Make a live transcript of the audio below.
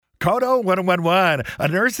Kodo 111. A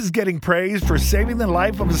nurse is getting praised for saving the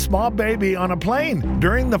life of a small baby on a plane.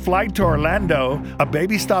 During the flight to Orlando, a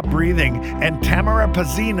baby stopped breathing, and Tamara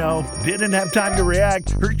Panzino didn't have time to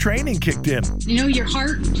react. Her training kicked in. Your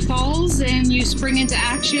heart falls and you spring into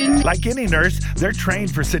action. Like any nurse, they're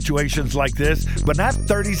trained for situations like this, but not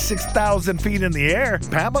 36,000 feet in the air.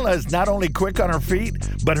 Pamela is not only quick on her feet,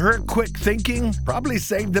 but her quick thinking probably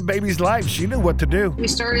saved the baby's life. She knew what to do. We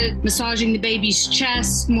started massaging the baby's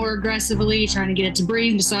chest more aggressively, trying to get it to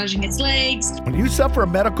breathe, massaging its legs. When you suffer a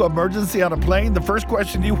medical emergency on a plane, the first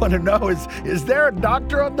question you want to know is there a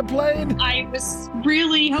doctor on the plane? I was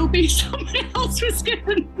really hoping someone else was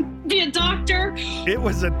going to be a doctor. It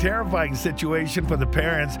was a terrifying situation for the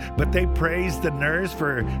parents, but they praised the nurse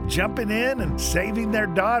for jumping in and saving their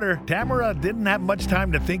daughter. Tamara didn't have much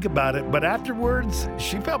time to think about it, but afterwards,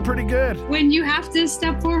 she felt pretty good. When you have to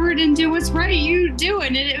step forward and do what's right, you do it.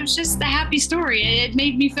 And it was just a happy story. It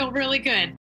made me feel really good.